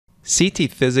CT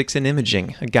Physics and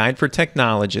Imaging, a guide for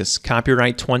technologists,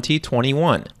 copyright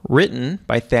 2021, written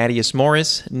by Thaddeus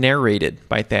Morris, narrated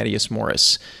by Thaddeus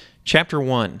Morris. Chapter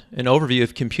 1, an overview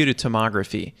of computed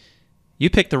tomography. You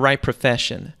picked the right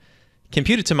profession.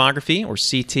 Computed tomography, or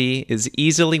CT, is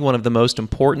easily one of the most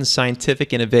important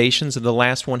scientific innovations of the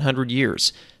last 100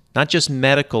 years, not just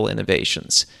medical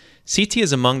innovations. CT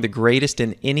is among the greatest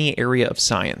in any area of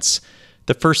science.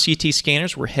 The first CT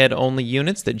scanners were head-only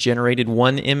units that generated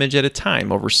one image at a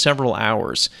time over several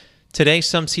hours. Today,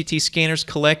 some CT scanners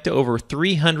collect over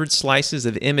 300 slices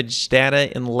of image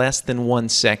data in less than 1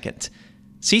 second.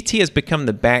 CT has become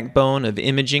the backbone of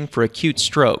imaging for acute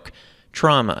stroke,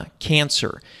 trauma,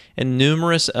 cancer, and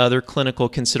numerous other clinical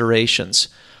considerations.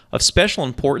 Of special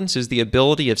importance is the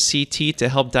ability of CT to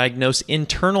help diagnose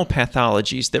internal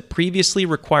pathologies that previously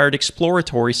required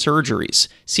exploratory surgeries.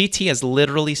 CT has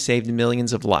literally saved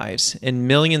millions of lives, and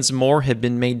millions more have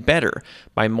been made better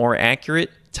by more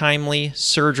accurate, timely,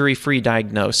 surgery-free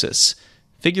diagnosis.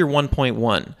 Figure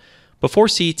 1.1. Before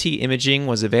CT imaging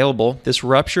was available, this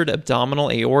ruptured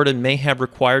abdominal aorta may have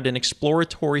required an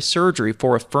exploratory surgery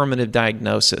for affirmative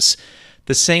diagnosis.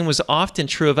 The same was often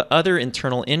true of other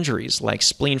internal injuries like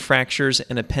spleen fractures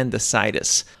and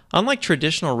appendicitis. Unlike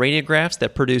traditional radiographs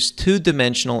that produce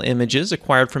two-dimensional images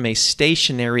acquired from a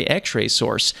stationary X-ray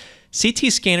source,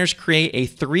 CT scanners create a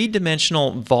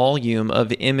three-dimensional volume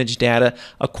of image data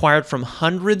acquired from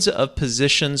hundreds of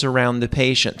positions around the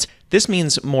patient. This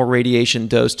means more radiation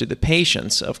dose to the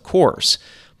patients, of course,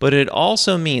 but it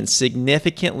also means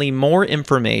significantly more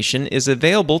information is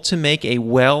available to make a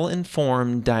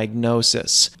well-informed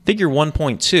diagnosis. Figure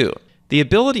 1.2. The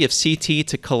ability of CT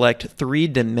to collect 3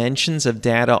 dimensions of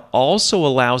data also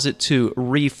allows it to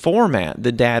reformat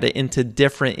the data into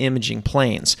different imaging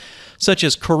planes, such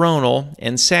as coronal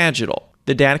and sagittal.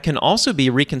 The data can also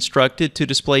be reconstructed to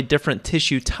display different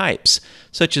tissue types,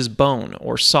 such as bone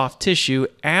or soft tissue,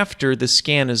 after the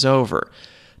scan is over.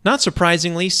 Not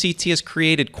surprisingly, CT has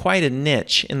created quite a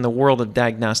niche in the world of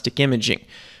diagnostic imaging.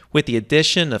 With the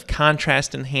addition of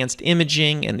contrast-enhanced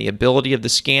imaging and the ability of the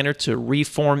scanner to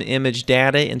reform image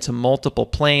data into multiple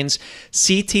planes,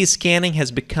 CT scanning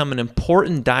has become an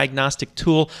important diagnostic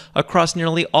tool across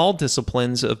nearly all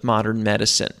disciplines of modern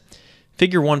medicine.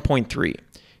 Figure 1.3.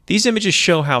 These images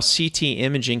show how CT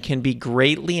imaging can be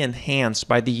greatly enhanced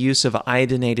by the use of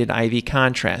iodinated IV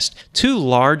contrast. 2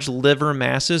 large liver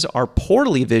masses are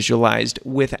poorly visualized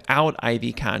without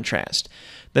IV contrast.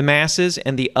 The masses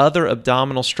and the other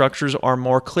abdominal structures are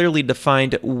more clearly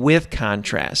defined with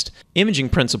contrast. Imaging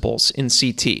principles in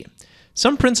CT.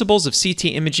 Some principles of CT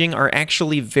imaging are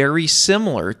actually very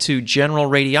similar to general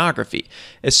radiography,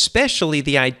 especially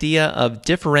the idea of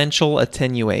differential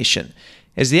attenuation.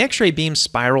 As the X-ray beam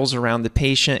spirals around the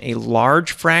patient, a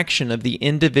large fraction of the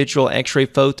individual X-ray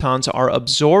photons are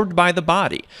absorbed by the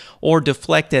body or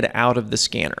deflected out of the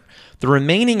scanner. The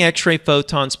remaining X-ray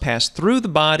photons pass through the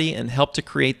body and help to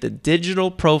create the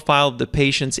digital profile of the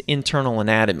patient's internal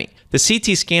anatomy. The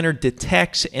CT scanner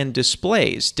detects and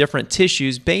displays different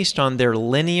tissues based on their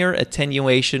linear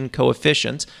attenuation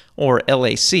coefficient, or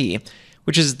LAC,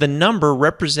 which is the number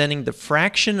representing the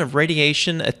fraction of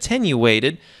radiation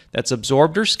attenuated that's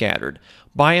absorbed or scattered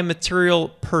by a material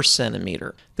per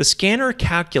centimeter. The scanner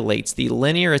calculates the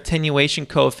linear attenuation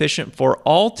coefficient for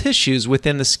all tissues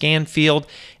within the scan field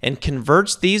and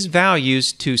converts these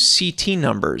values to CT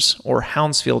numbers, or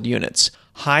Hounsfield units.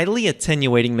 Highly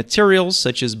attenuating materials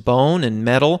such as bone and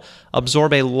metal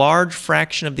absorb a large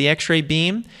fraction of the X-ray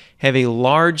beam, have a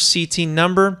large CT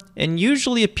number, and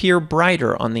usually appear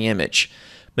brighter on the image.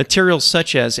 Materials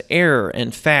such as air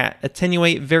and fat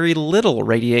attenuate very little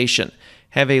radiation,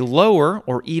 have a lower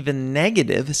or even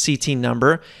negative CT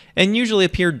number, and usually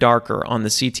appear darker on the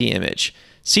CT image.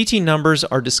 CT numbers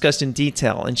are discussed in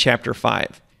detail in Chapter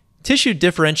 5. Tissue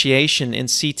differentiation in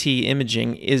CT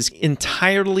imaging is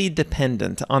entirely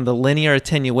dependent on the linear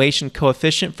attenuation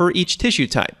coefficient for each tissue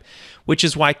type, which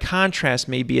is why contrast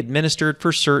may be administered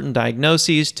for certain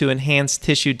diagnoses to enhance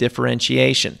tissue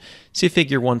differentiation. See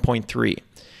Figure 1.3.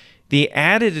 The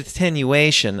added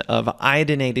attenuation of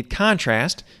iodinated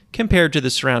contrast compared to the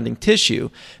surrounding tissue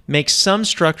makes some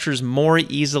structures more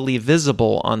easily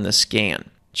visible on the scan.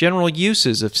 General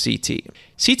uses of CT.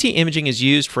 CT imaging is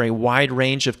used for a wide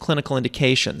range of clinical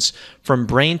indications, from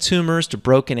brain tumors to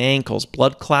broken ankles,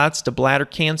 blood clots to bladder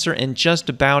cancer, and just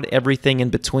about everything in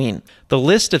between. The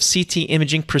list of CT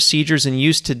imaging procedures in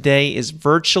use today is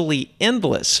virtually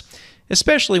endless,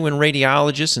 especially when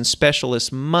radiologists and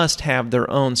specialists must have their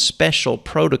own special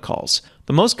protocols.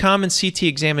 The most common CT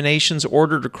examinations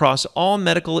ordered across all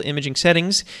medical imaging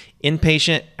settings,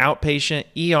 inpatient, outpatient,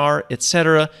 ER,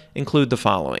 etc., include the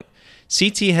following: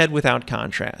 CT head without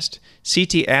contrast,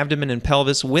 CT abdomen and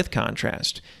pelvis with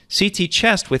contrast, CT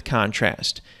chest with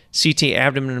contrast, CT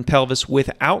abdomen and pelvis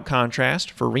without contrast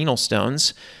for renal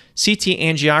stones, CT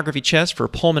angiography chest for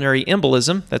pulmonary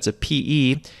embolism, that's a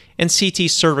PE, and CT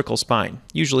cervical spine,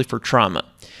 usually for trauma.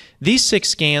 These 6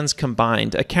 scans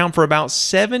combined account for about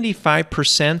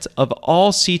 75% of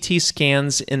all CT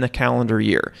scans in the calendar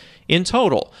year. In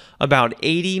total, about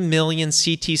 80 million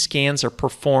CT scans are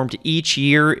performed each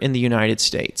year in the United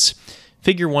States.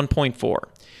 Figure 1.4.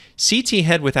 CT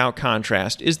head without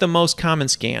contrast is the most common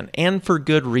scan, and for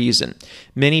good reason.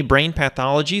 Many brain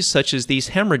pathologies, such as these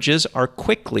hemorrhages, are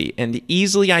quickly and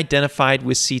easily identified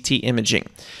with CT imaging.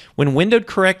 When windowed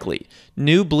correctly,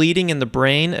 new bleeding in the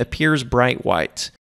brain appears bright white.